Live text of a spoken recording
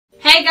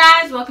Hey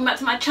guys, welcome back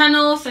to my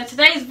channel. So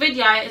today's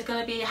video is going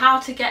to be how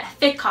to get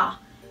thicker.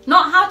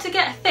 Not how to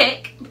get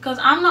thick, because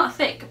I'm not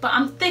thick, but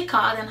I'm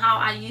thicker than how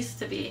I used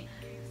to be.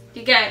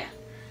 You get it?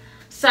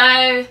 So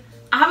I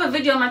have a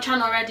video on my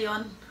channel already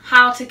on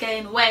how to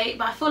gain weight,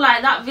 but I feel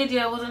like that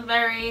video wasn't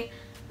very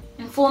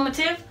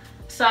informative.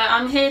 So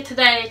I'm here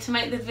today to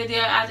make this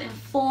video as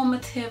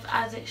informative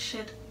as it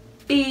should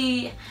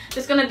be.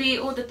 There's going to be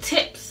all the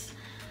tips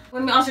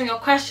when we're answering your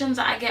questions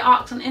that I get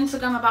asked on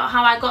Instagram about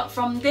how I got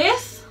from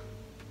this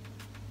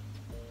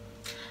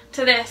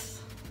to this.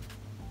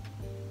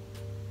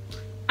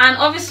 And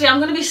obviously I'm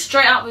going to be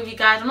straight up with you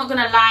guys. I'm not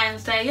going to lie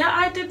and say, yeah,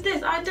 I did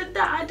this, I did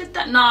that, I did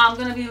that. No, I'm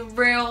going to be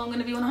real. I'm going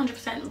to be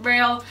 100%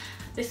 real.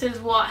 This is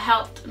what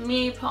helped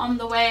me put on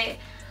the weight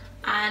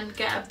and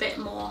get a bit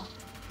more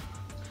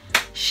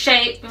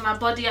shape in my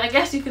body, I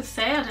guess you could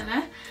say. I don't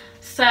know.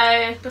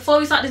 So before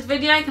we start this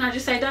video, can I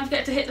just say, don't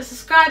forget to hit the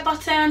subscribe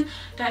button,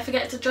 don't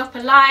forget to drop a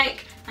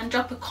like and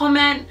drop a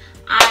comment,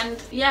 and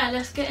yeah,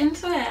 let's get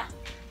into it.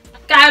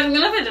 Guys, I'm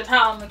gonna put the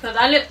towel on because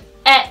I look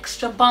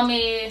extra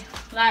bummy,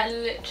 like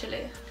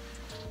literally.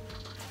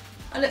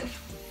 I look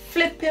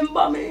flipping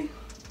bummy.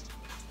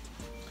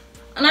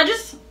 And I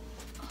just,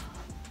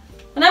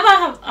 whenever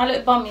I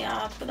look bummy, I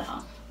have to put the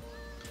towel.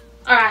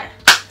 Alright,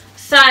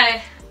 so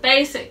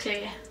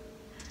basically,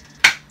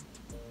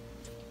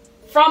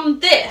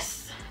 from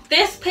this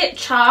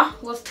picture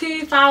was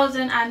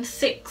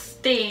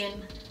 2016,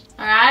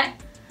 alright?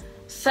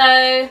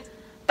 So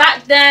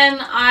back then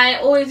I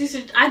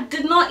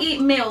did not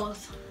eat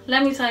meals.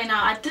 Let me tell you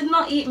now, I did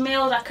not eat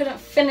meals. I couldn't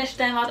finish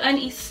them. I'd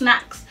only eat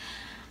snacks,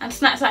 and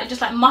snacks like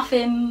just like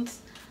muffins,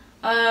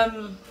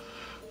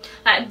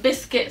 like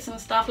biscuits and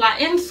stuff.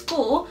 Like in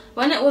school,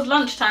 when it was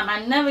lunchtime,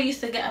 I never used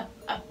to get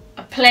a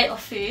plate of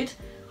food.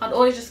 I'd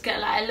always just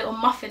get like a little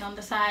muffin on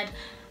the side.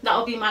 That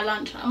would be my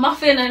lunch. A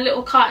muffin and a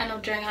little carton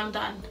of drink, I'm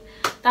done.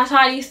 That's how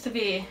I used to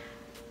be.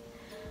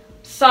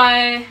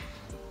 So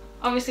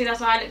obviously that's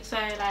why I look so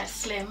like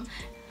slim.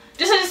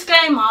 Just a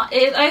disclaimer,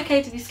 it is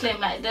okay to be slim.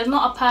 Like there's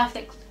not a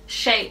perfect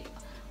shape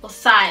or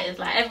size.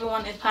 Like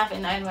everyone is perfect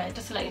in their own way,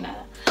 just to let you know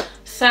that.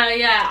 So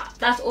yeah,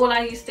 that's all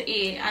I used to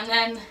eat. And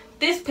then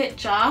this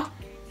picture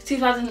is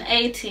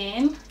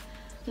 2018.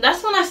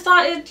 That's when I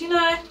started, you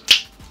know,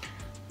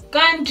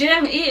 going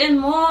gym, eating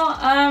more.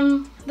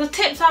 The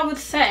tips I would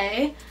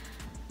say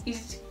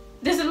is,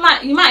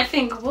 you might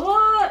think,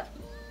 what?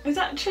 Is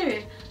that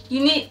true?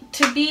 You need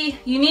to be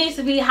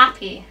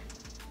happy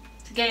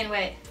to gain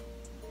weight.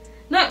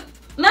 No,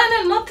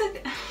 not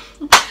to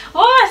what am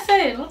I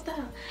saying? What the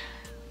hell?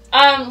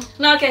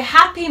 No, okay,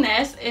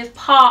 happiness is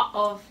part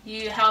of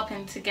you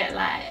helping to get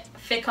like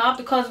thicker,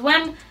 because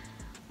when,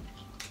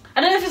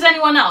 I don't know if it's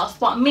anyone else,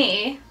 but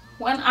me,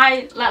 when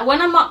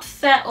I'm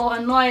upset or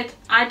annoyed,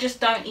 I just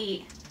don't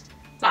eat.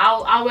 Like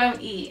I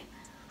won't eat.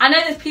 I know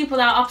there's people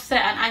that are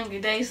upset and angry,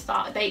 they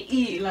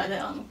eat like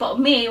that. But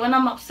me, when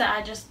I'm upset,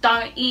 I just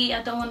don't eat.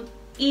 I don't want to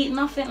eat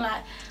nothing,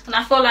 like, and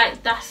I feel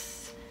like that's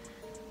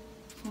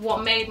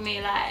what made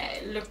me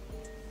like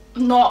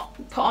not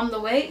put on the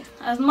weight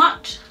as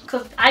much.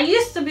 Because I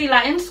used to be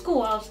like in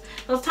school,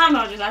 there was times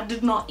I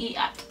did not eat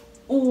at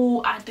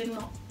all. I did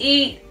not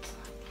eat.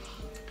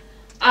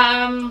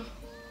 I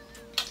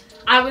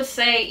would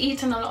say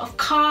eating a lot of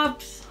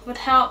carbs would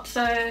help.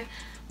 So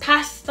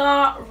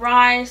pasta,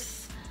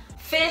 rice,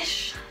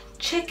 fish,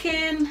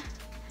 chicken,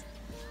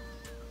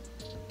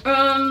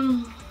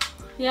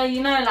 yeah,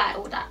 you know, like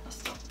all that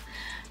stuff.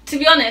 To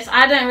be honest,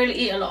 I don't really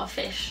eat a lot of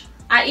fish.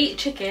 I eat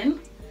chicken,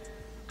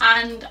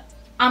 and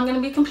I'm gonna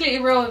be completely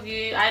real with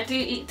you, I do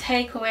eat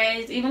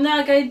takeaways, even though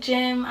I go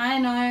gym. I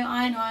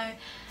know,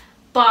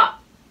 but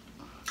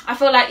I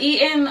feel like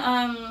eating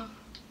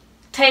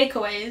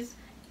takeaways,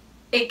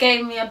 it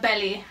gave me a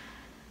belly.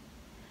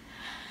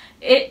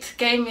 It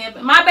gave me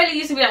my belly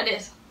used to be like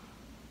this.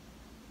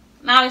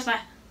 Now it's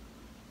like,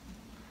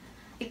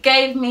 it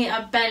gave me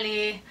a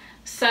belly.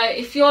 So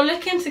if you're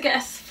looking to get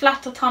a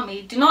flatter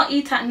tummy, do not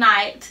eat at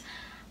night,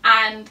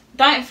 and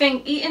don't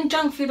think eating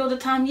junk food all the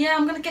time, yeah,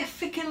 I'm gonna get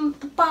thick in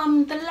the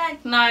bum, the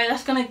leg. No,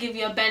 that's gonna give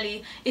you a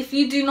belly. If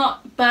you do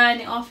not burn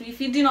it off, if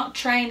you do not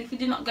train, if you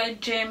do not go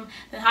gym,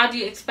 then how do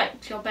you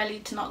expect your belly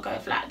to not go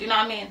flat? Do you know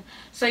what I mean?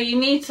 So you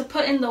need to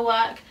put in the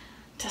work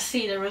to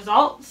see the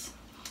results.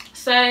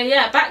 So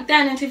yeah, back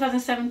then in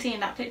 2017,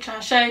 that picture I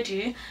showed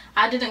you,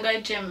 I didn't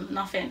go gym,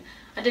 nothing.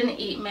 I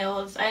didn't eat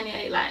meals. I only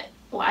ate like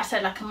what I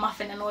said, like a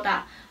muffin and all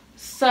that.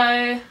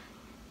 So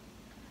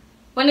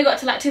when it got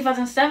to like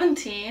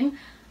 2017,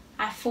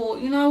 I thought,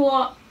 you know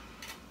what,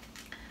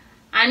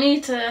 I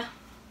need to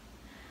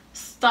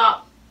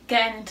start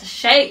getting into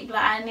shape.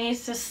 Like I need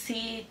to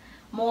see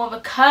more of a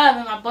curve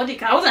in my body,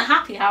 because I wasn't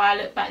happy how I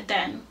looked back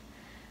then.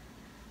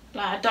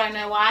 Like I don't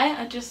know why,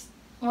 I just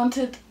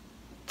wanted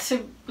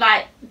to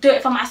like do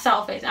it for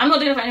myself. I'm not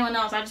doing it for anyone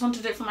else. I just wanted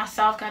to do it for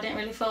myself, because I didn't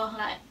really feel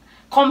like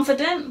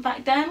confident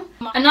back then.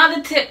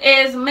 Another tip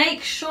is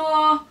make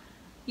sure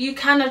you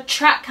kind of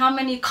track how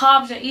many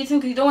carbs you're eating,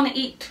 because you don't want to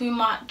eat too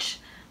much.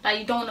 Like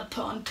you don't want to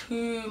put on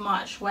too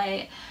much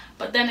weight.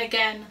 But then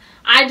again,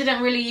 I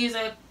didn't really use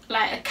a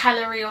like a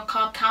calorie or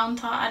carb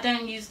counter. I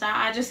don't use that.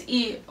 I just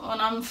eat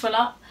when I'm full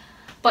up.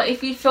 But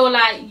if you feel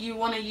like you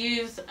want to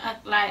use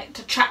like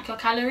to track your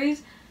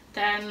calories,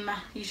 then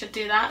you should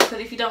do that, because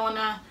if you don't want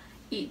to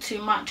eat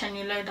too much and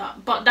you load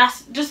up. But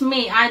that's just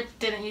me, I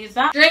didn't use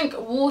that. Drink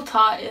water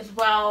as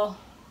well.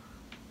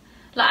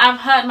 Like, I've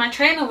heard, my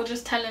trainer was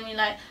just telling me,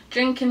 like,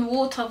 drinking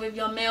water with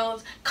your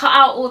meals, cut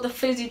out all the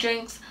fizzy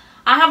drinks.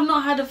 I have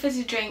not had a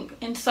fizzy drink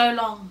in so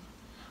long.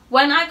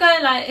 When I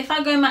go, like, if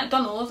I go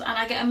McDonald's and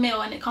I get a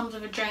meal and it comes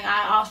with a drink,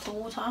 I ask for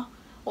water,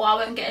 or I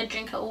won't get a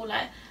drink at all.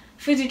 Like,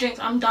 fizzy drinks,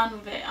 I'm done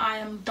with it. I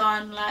am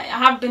done. Like, I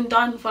have been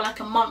done for like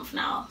a month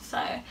now, so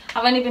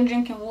I've only been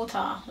drinking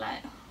water.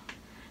 Like,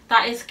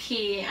 that is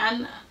key.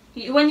 And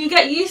when you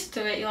get used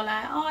to it, you're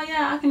like, oh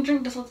yeah, I can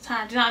drink this all the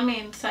time. Do you know what I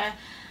mean? So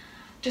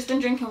just been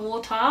drinking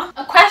water.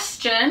 A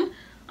question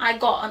I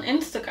got on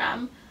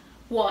Instagram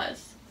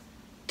was,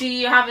 do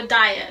you have a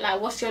diet?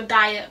 Like, what's your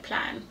diet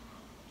plan?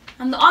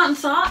 And the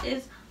answer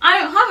is, I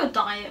don't have a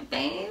diet,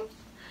 babe.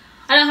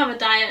 I don't have a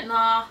diet,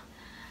 nah.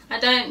 I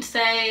don't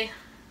say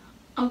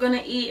I'm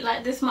gonna eat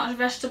like this much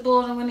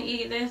vegetables, I'm gonna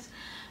eat this.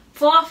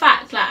 For a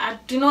fact, like, I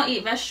do not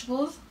eat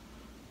vegetables.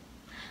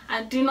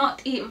 I do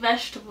not eat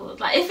vegetables.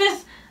 Like, if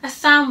it's a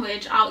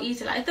sandwich, I'll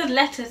eat it. Like, if there's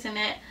lettuce in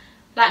it,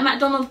 like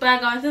McDonald's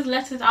burger, if there's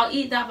lettuce, I'll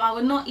eat that, but I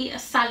would not eat a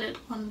salad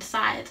on the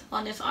side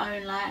on its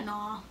own. Like,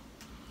 no,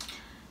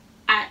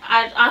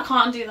 I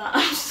can't do that.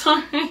 I'm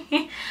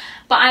sorry.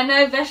 But I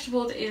know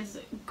vegetables is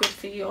good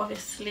for you,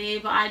 obviously,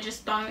 but I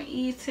just don't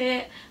eat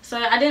it. So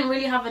I didn't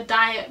really have a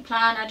diet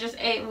plan. I just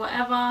ate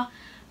whatever.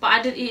 But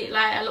I did eat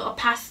like a lot of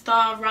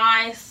pasta,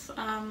 rice,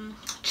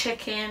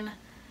 chicken.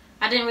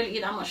 I didn't really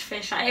eat that much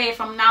fish. I ate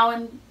from now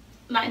and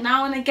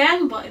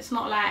again, but it's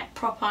not like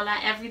proper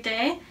like every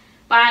day.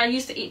 But I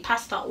used to eat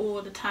pasta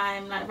all the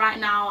time. Like, right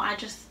now I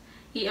just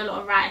eat a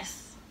lot of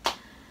rice.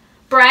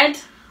 Bread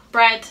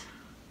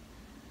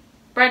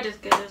is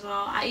good as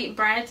well. I eat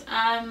bread.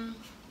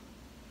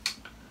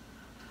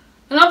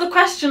 Another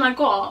question I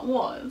got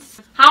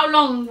was, how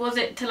long was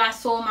it till I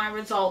saw my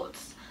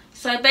results?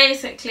 So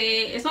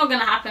basically, it's not going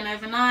to happen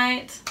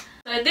overnight.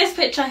 So this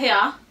picture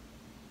here,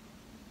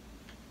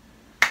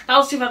 that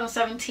was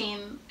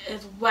 2017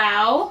 as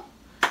well.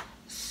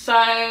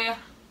 So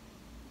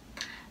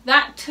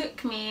that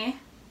took me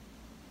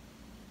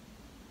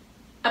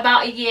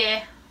about a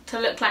year to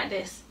look like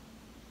this.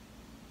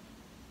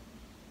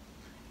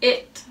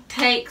 It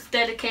takes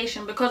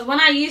dedication, because when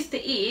I used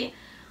to eat,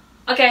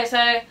 okay,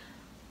 so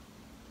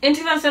in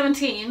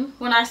 2017,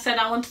 when I said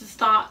I wanted to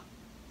start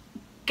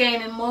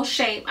gaining more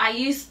shape, I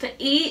used to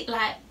eat,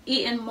 like,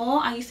 eating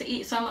more. I used to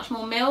eat so much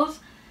more meals,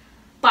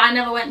 but I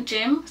never went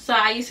gym. So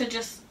I used to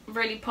just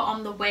really put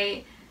on the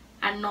weight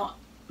and not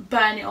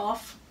burn it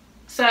off.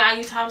 So I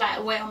used to have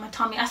like weight on my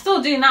tummy. I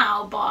still do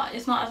now, but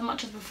it's not as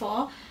much as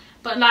before.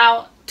 But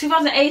now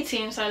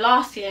 2018, so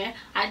last year,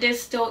 I did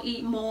still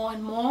eat more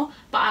and more,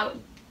 but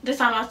this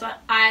time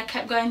I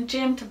kept going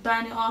gym to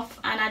burn it off,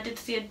 and I did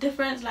see a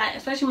difference, like,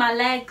 especially my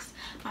legs,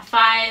 my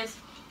thighs,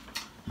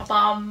 my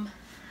bum.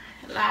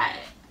 Like,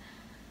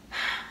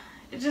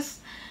 it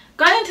just,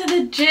 going to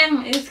the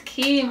gym is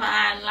key,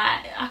 man.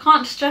 Like, I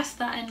can't stress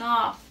that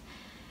enough.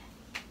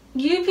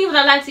 You people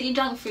that like to eat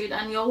junk food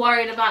and you're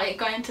worried about it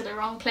going to the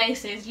wrong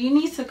places, you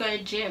need to go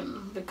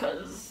gym,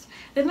 because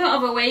there's no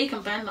other way you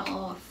can burn that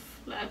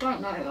off. Like, I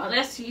don't know,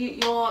 unless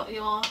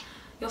you're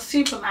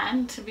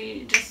Superman to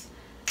be just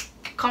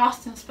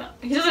casting spells.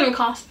 He doesn't even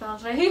cast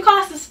spells, right? Who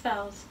casts the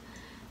spells?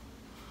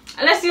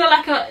 Unless you're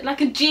like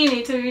a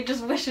genie to be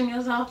just wishing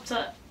yourself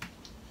to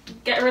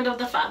get rid of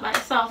the fat by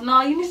itself.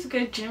 No, you need to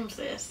go gym,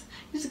 sis.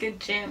 You need to go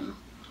gym.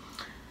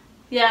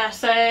 Yeah,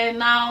 so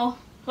now,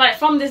 like,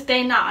 from this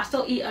day now, I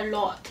still eat a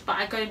lot, but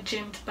I go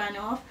gym to burn it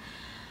off,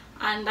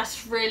 and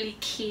that's really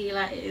key.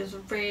 Like, it is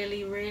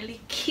really,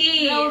 really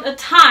key. At the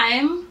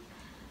time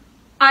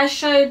I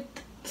showed,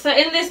 so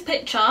in this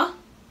picture,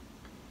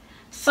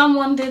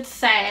 someone did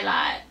say,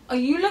 like, oh,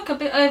 you look a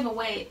bit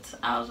overweight.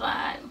 I was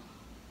like,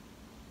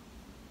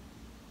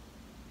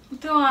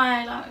 do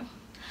I? Like,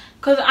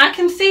 because I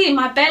can see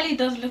my belly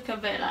does look a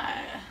bit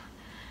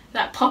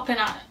like popping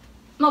out.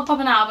 Not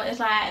popping out, but it's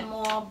like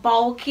more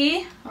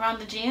bulky around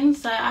the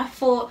jeans. So I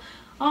thought,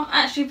 oh, I'm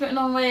actually putting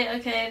on weight.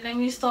 Okay, let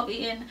me stop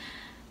eating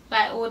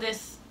like all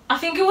this. I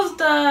think it was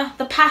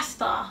the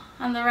pasta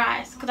and the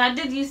rice, because I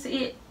did used to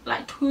eat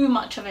like too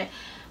much of it.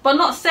 But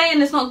not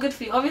saying it's not good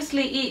for you.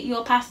 Obviously eat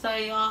your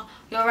pasta,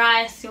 your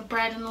rice, your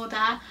bread and all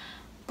that,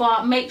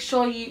 but make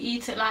sure you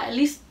eat it like at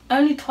least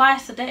only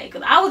twice a day.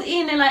 Because I was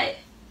eating it like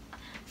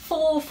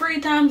 3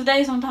 times a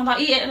day sometimes. I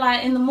eat it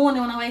like in the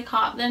morning when I wake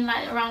up, then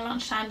like around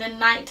lunchtime, then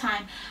night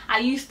time. I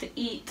used to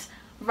eat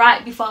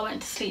right before I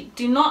went to sleep.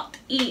 Do not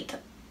eat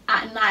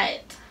at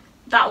night.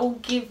 That will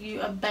give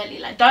you a belly.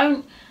 Like,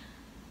 don't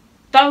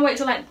wait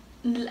till like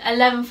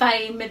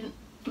 11:30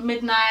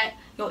 midnight,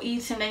 you're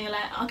eating, then you're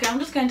like, okay, I'm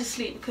just going to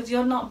sleep, because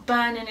you're not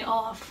burning it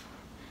off.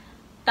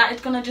 That is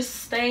gonna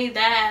just stay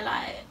there.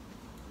 Like,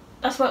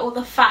 that's where all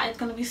the fat is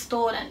gonna be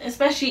stored, and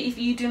especially if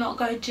you do not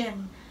go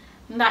gym,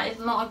 that is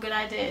not a good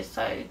idea.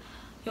 So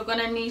you're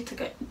gonna need to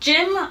go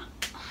gym.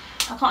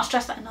 I can't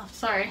stress that enough,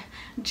 sorry.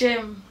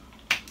 Gym.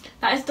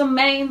 That is the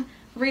main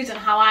reason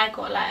how I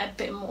got like a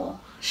bit more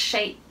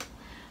shape,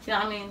 you know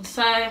what I mean?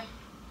 So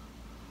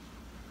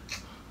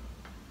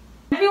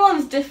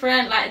everyone's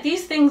different. Like,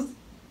 these things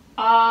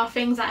are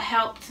things that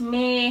helped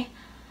me.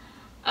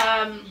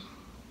 I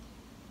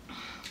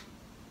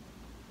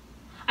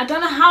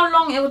don't know how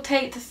long it would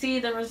take to see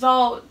the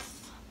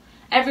results.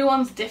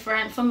 Everyone's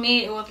different. For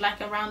me, it was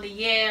like around a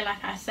year,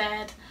 like I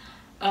said.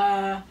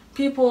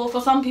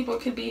 For some people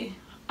it could be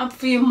a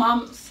few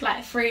months,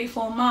 like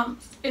 3-4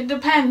 months. It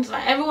depends.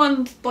 Like,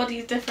 everyone's body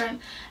is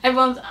different.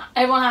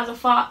 Everyone has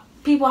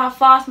people have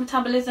fast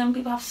metabolism,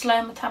 people have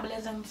slow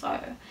metabolism, so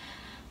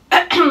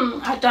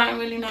I don't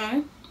really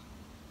know.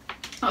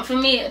 But for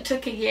me, it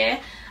took a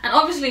year. And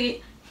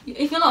obviously,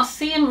 if you're not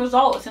seeing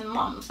results in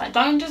months, like,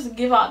 don't just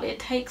give up. It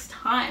takes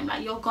time.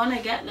 Like, you're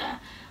gonna get there.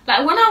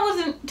 Like, when I was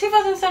in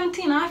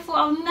 2017, I thought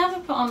I would never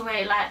put on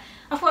weight. Like,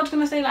 I thought I was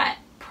gonna say like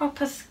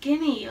proper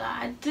skinny. Like,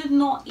 I did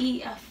not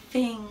eat a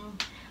thing.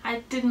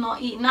 I did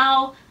not eat.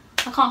 Now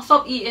I can't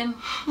stop eating.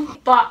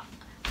 But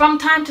from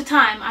time to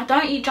time, I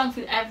don't eat junk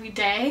food every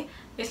day.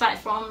 It's like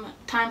from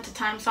time to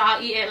time. So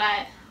I'll eat it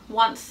like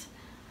once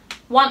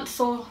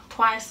or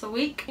twice a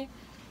week,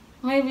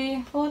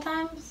 maybe 4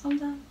 times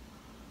sometimes.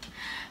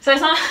 So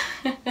it's not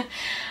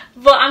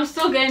but I'm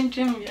still going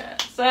gym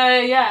yet. So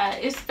yeah,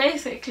 it's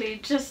basically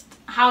just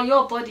how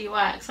your body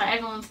works. Like,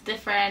 everyone's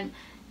different.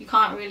 You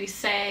can't really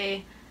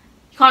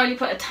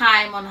put a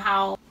time on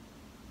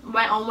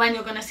when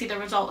you're gonna see the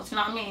results, you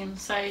know what I mean?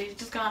 So you're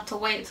just gonna have to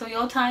wait till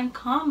your time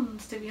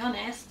comes, to be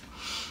honest.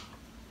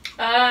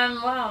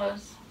 What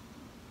else?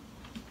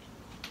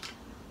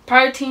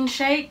 Protein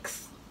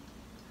shakes.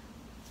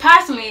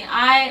 Personally,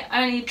 I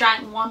only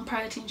drank 1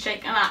 protein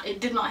shake, and it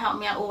did not help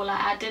me at all.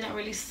 Like, I didn't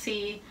really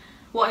see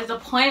what is the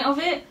point of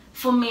it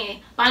for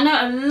me. But I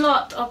know a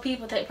lot of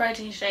people take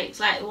protein shakes,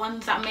 like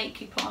ones that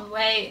make you put on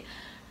weight.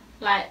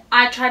 Like,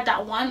 I tried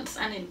that once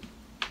and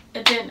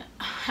it didn't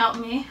help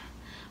me.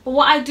 But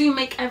what I do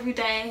make every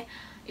day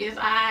is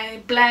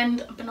I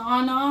blend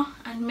banana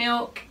and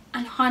milk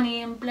and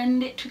honey and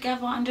blend it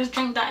together and just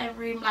drink that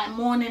every like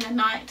morning and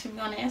night, to be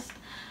honest.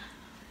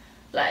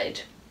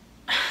 Like,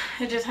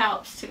 it just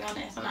helps, to be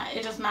honest, and like,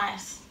 it's just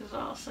nice as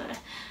well. So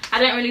I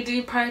don't really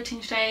do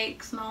protein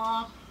shakes.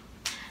 No,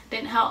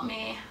 didn't help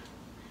me.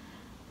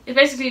 It's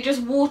basically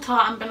just water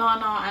and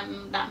banana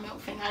and that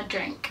milk thing I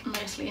drink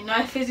mostly.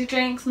 No fizzy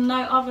drinks,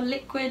 no other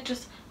liquid,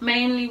 just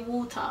mainly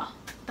water.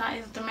 That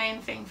is the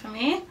main thing for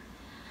me.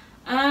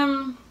 I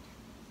don't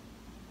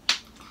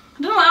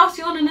know what else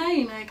you want to know,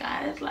 you know,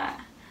 guys. Like,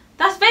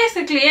 that's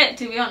basically it,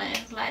 to be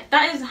honest. Like,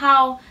 that is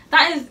how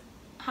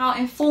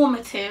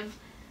informative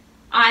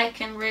I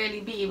can really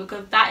be,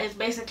 because that is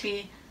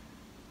basically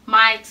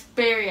my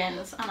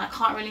experience and I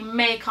can't really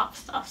make up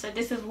stuff. So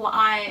this is what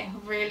I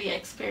really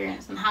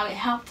experienced and how it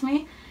helped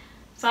me.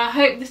 So I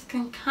hope this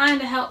can kind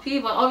of help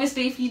you. But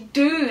obviously, if you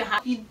do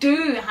have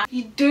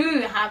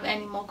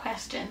any more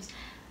questions,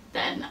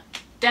 then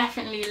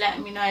definitely let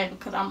me know,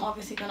 because I'm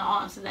obviously going to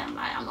answer them.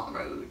 Like, I'm not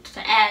rude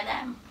to air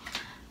them.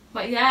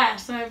 But yeah,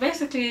 so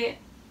basically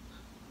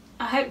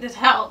I hope this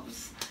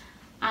helps.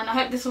 And I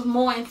hope this was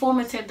more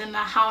informative than the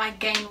how I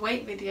gain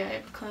weight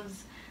video,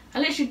 because I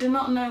literally do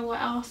not know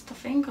what else to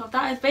think of.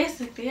 That is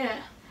basically it.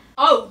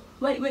 Oh,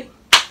 wait.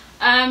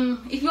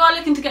 If you are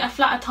looking to get a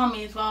flatter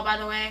tummy as well, by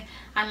the way,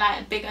 and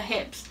like bigger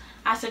hips,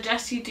 I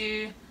suggest you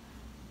do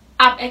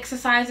ab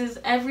exercises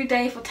every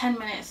day for 10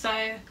 minutes.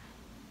 So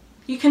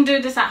you can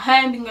do this at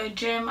home, you can go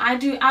gym. I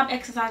do ab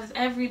exercises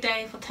every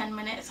day for 10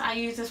 minutes. I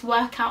use this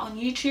workout on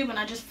YouTube and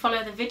I just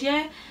follow the video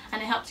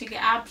and it helps you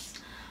get abs.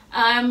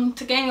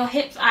 To gain your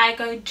hips, I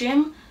go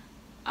gym.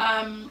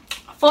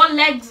 For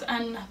legs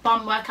and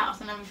bum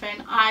workouts and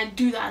everything, I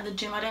do that at the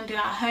gym. I don't do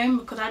that at home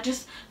because I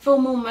just feel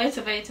more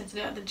motivated to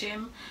do it at the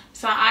gym.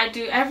 So I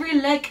do every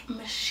leg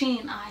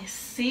machine I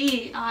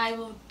see, I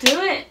will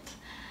do it.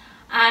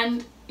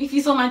 And if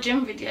you saw my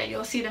gym video,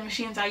 you'll see the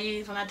machines I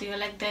use when I do a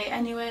leg day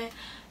anyway.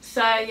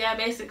 So yeah,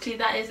 basically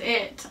that is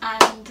it.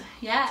 And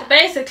yeah, so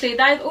basically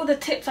that is all the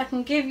tips I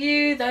can give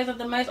you. Those are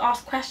the most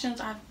asked questions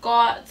I've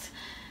got.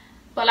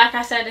 But like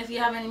I said, if you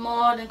have any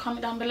more, then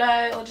comment down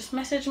below or just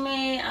message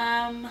me.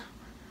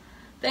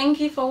 Thank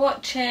you for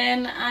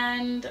watching,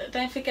 and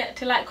don't forget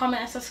to like,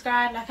 comment and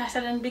subscribe like I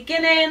said in the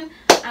beginning,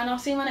 and I'll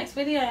see you in my next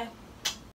video.